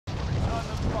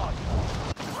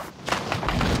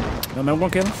No, man, I'm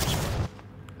gonna kill him.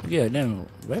 Yeah, damn.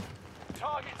 What?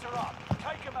 Targets are up.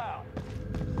 Take them out.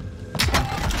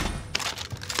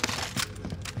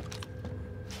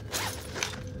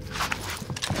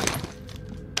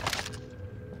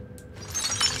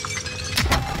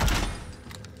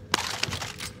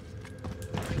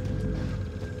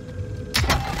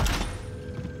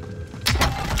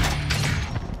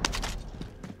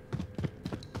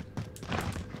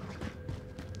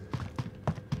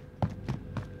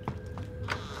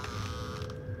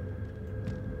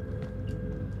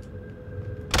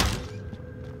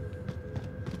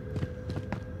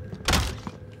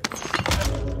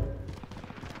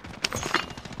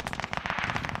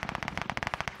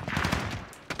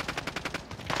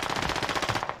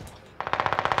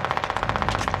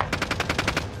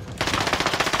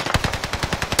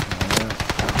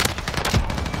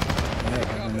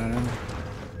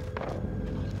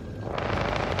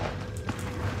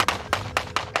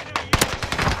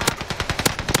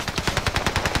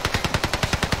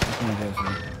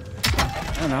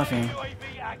 Oh, nothing.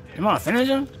 Come on, finish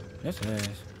him? Yes, it is.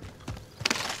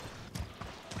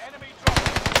 Enemy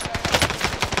dropping.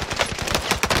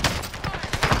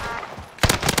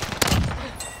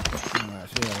 Alright,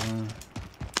 see that one.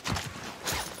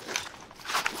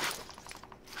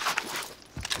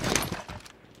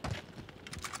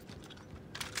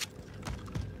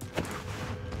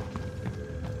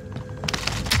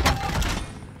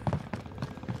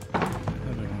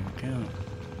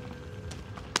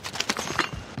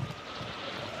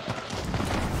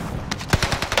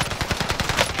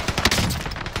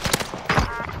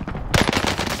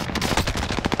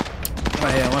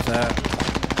 Right here, what's that?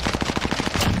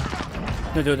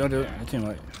 Don't do it, don't do it. It's too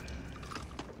much.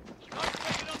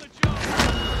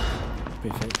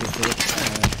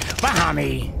 Behind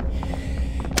me!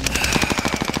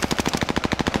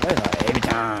 It's like every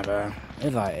time, bro.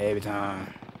 It's like every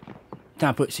time.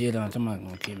 Time to put shit on, somebody's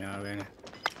gonna kill me already.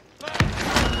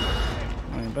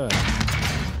 I mean, bro.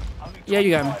 Yeah,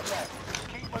 you got me.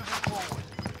 Keep moving forward.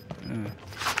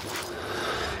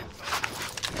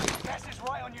 Gas is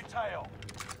right on your tail.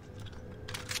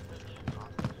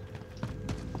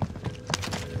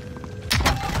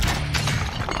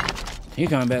 He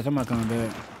coming back, somebody coming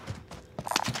back.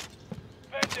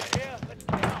 Vendor here, let's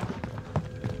go.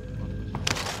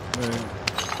 Right.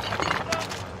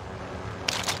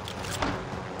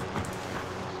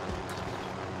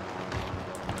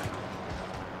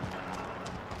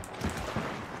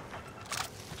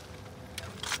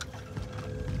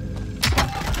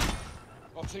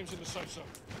 Our team's in the safe zone.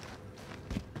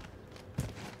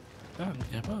 Oh,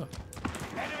 step up.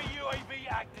 Enemy UAV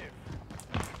active.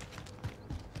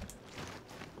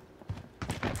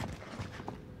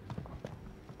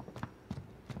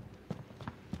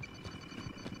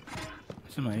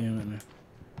 Somebody here with me.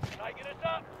 Taking us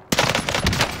up.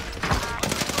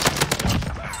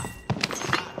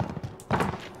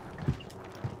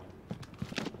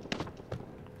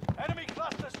 Enemy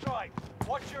cluster strike.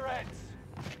 Watch your heads.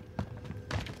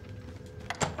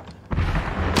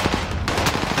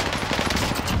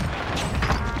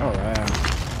 Oh, wow.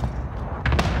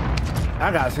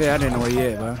 I gotta say, I didn't know where he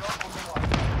at, bro.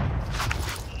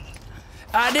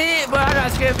 I did, but I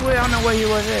got scared for it. I don't know where he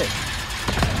was at.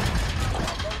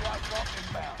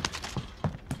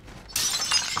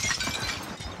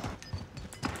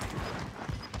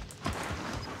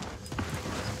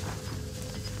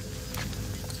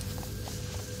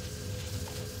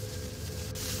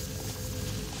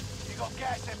 You got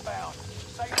gas inbound.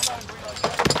 Safe zone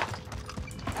relocated.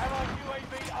 Allied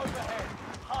UAV overhead.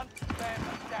 Hunt them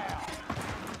down.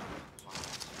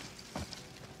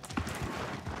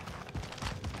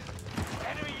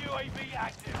 Enemy UAV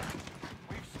active.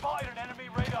 We've spotted an enemy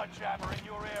radar jammer in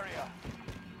your area.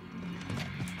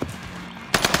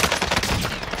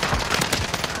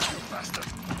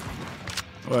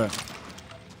 What?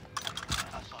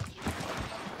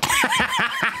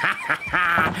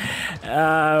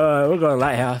 We're going to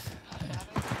Lighthouse.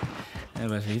 Yeah,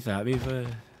 but he saw me first.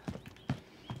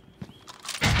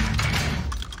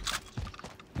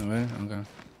 Alright, okay.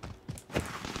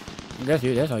 That's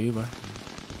you, that's all you, bro.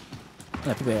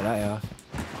 Yeah, people at Lighthouse.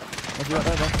 That's you up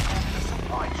there, bro.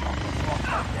 Supply choppers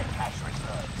locked up their cash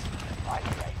reserves. I'd be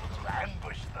able to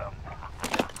ambush them.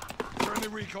 Friendly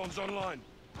recon's online.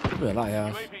 People at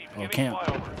Lighthouse. Or camp.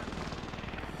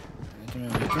 Come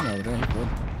over there, he's good.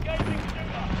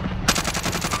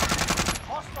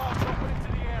 Hostiles dropping into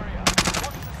the area.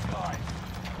 Watch the skies.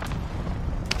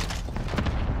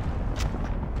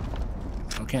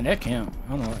 Oh, can't that count? I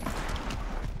don't know what.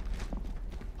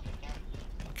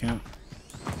 Count.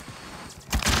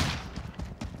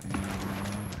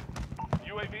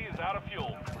 UAV is out.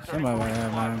 Somebody right there,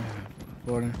 man.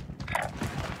 Gordon.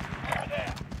 Over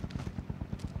there.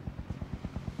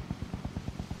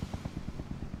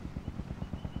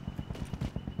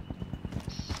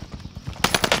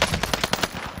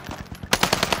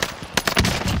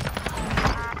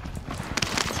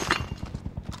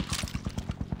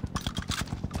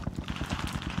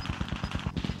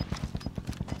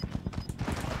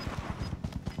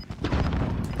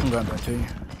 I'm going back to you.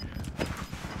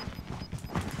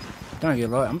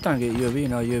 I'm trying to get UAV,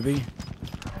 no UAV.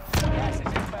 Gas is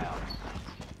inbound.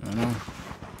 I know.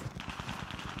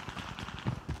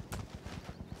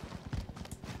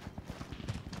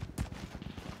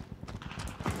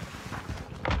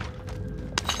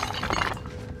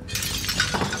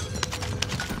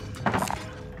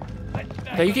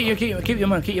 Okay, you keep your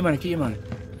money, keep your money.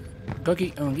 Go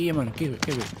keep your money, keep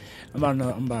it. I'm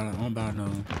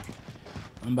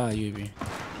about UAV.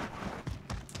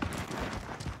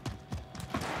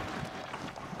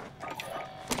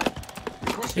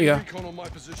 Requesting Here you go. recon on my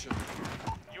position.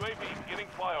 UAV beginning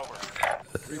flyover.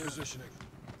 Repositioning.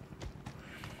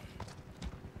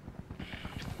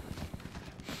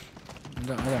 I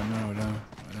don't know.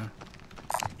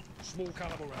 Small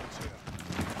caliber rounds here.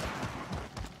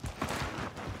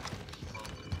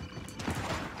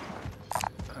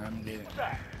 I'm dead. What's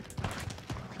that?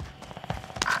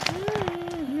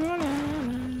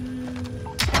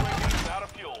 UAV is out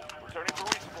of fuel. Returning for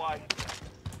resupply.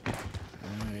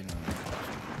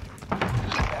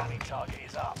 Bounty target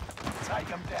is up. Take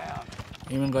them down.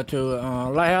 You wanna go to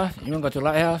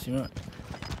lighthouse? You know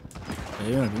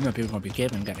people gonna be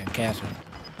camping, got that castle.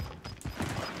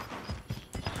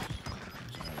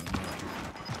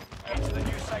 Get to the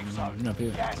new safe zone. No,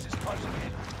 people. Gas is closing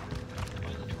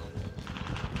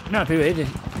in. No, people, they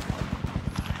just,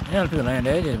 people land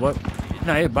there, they just work.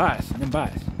 No, it's bots, them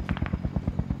bots.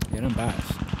 Yeah, them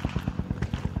bots.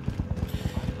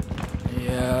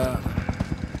 Yeah,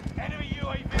 Enemy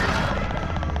UAV.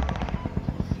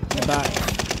 them bots.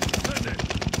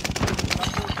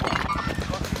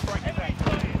 Enemy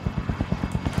flying.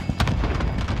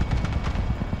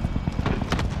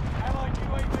 Allied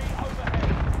UAV overhead.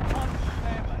 Hunt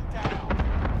them down.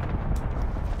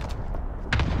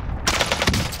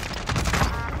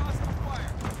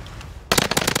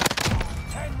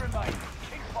 10 remain.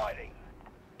 Keep fighting.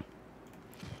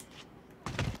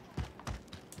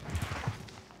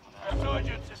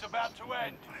 Resurgence is about to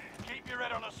end. Keep your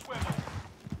head on a swivel.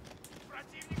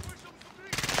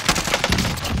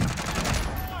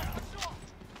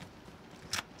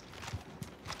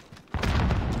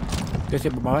 Good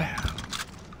shit, boy.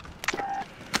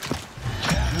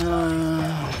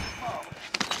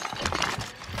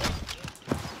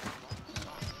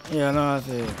 Yeah, no, I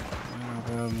said,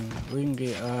 we can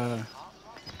get,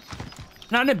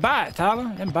 no, them bots,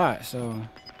 Tyler, them bots, so.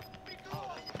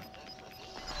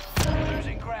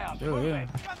 Losing ground. Yeah, Move yeah. it.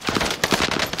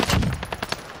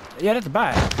 Yeah, that's a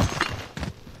bot.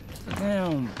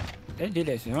 Damn, they did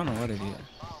that shit, I don't know what they did.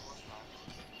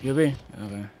 You be?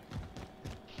 Okay.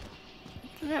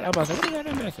 I was about to say, what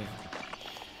is that message?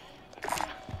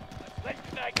 Let's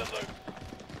snag the loot.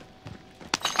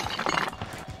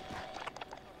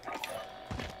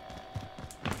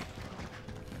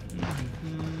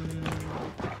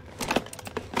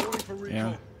 Calling for recon.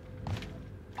 Yeah.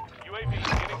 UAV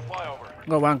beginning flyover.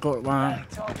 Go one,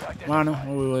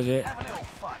 where was it? Have a little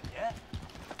fun, yeah?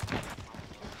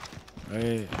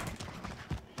 Hey.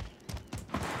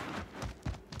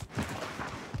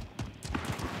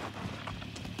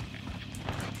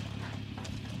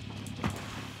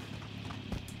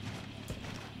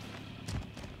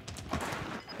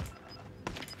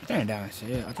 I think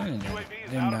downstairs. I think UAV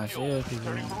is them out of fuel. downstairs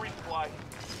people. Returning for resupply.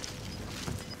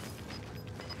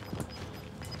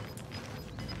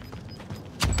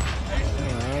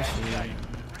 Oh, I see.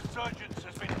 Resurgence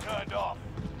has been turned off.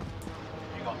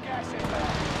 You got gas inbound.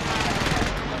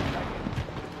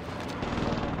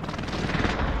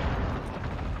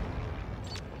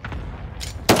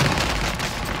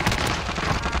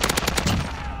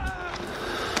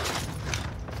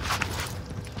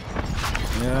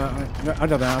 Yeah, I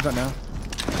got down.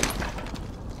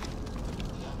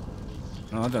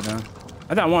 No, I got down.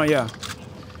 I got one, yeah.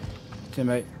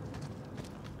 Teammate.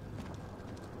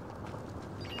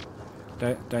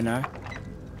 39.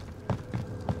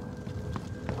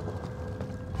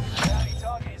 Bounty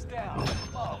target is down.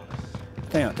 Marvelous.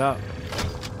 Stay on top.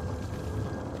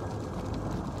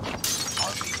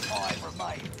 Only 5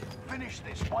 remain. Finish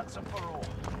this once and for all.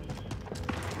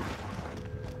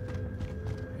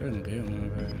 Good,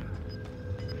 man.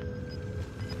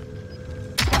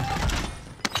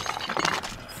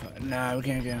 Nah, we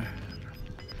can't get.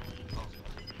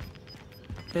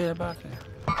 Stay about there.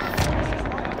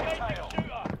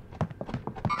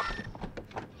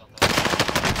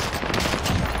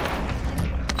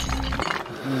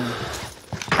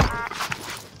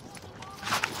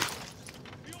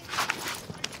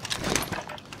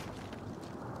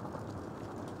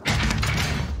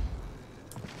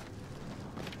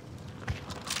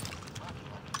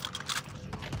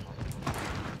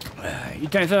 You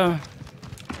think so?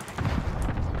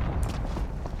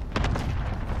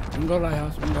 We can go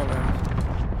lighthouse. We can go lighthouse.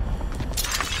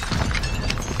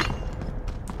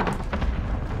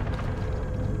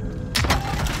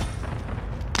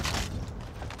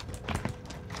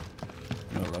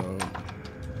 Hello.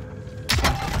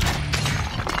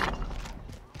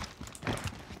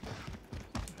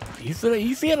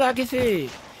 You feel like it's it.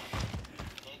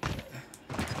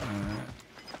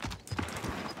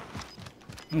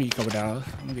 I'm gonna get you a couple dollars.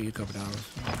 I'm gonna get you a couple dollars.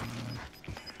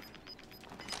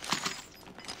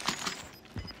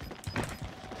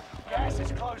 Gas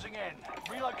is closing in.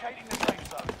 Relocating the safe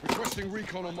zone. Requesting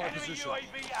recon on my Enemy position.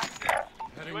 UAV active.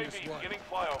 Heading this UAV way. beginning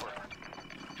flyover.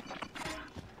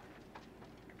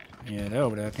 Yeah, they're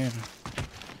over there camping.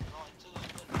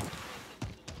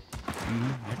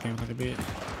 That camping like a bitch.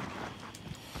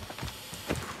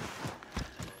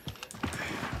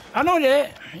 I know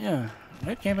that. Yeah,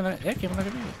 they're camping like a bitch.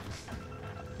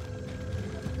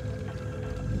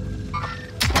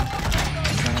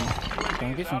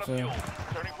 Trying to get some stuff.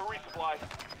 Turning for resupply.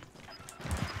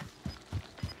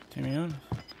 To be honest.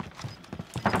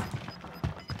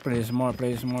 Play smart,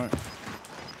 play smart.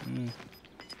 Losing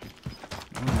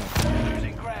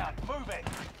ground. Move it.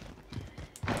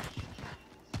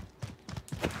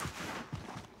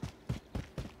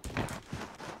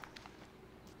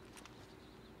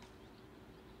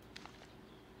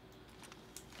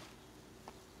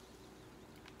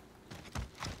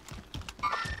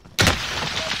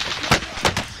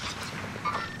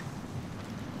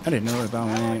 I didn't know about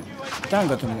that. Time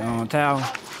to go to the tower.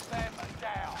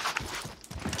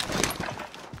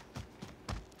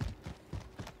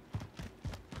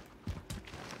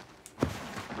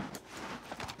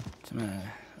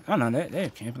 I don't know, they're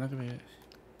camping like a bitch.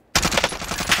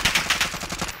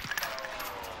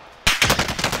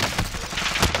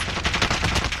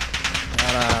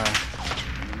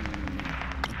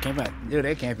 Camping, dude,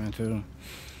 they're camping too.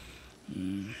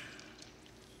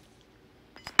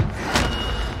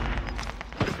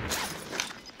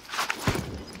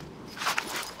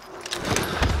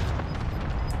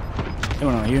 They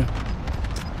went on you.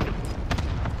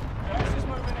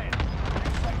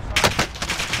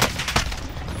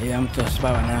 Yeah, I'm to the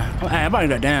spot right now. Hey, I'm about to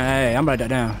that down. Hey, I'm about to that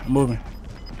down. I'm moving.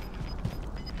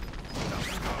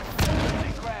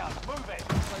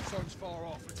 Safe zone's far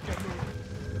off. Let's get moving.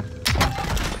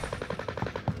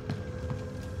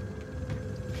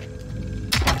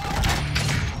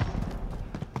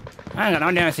 I ain't got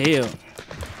no down to hill.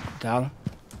 Dollar.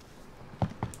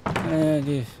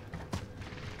 This.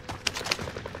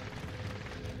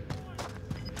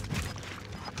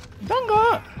 Don't go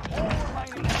up.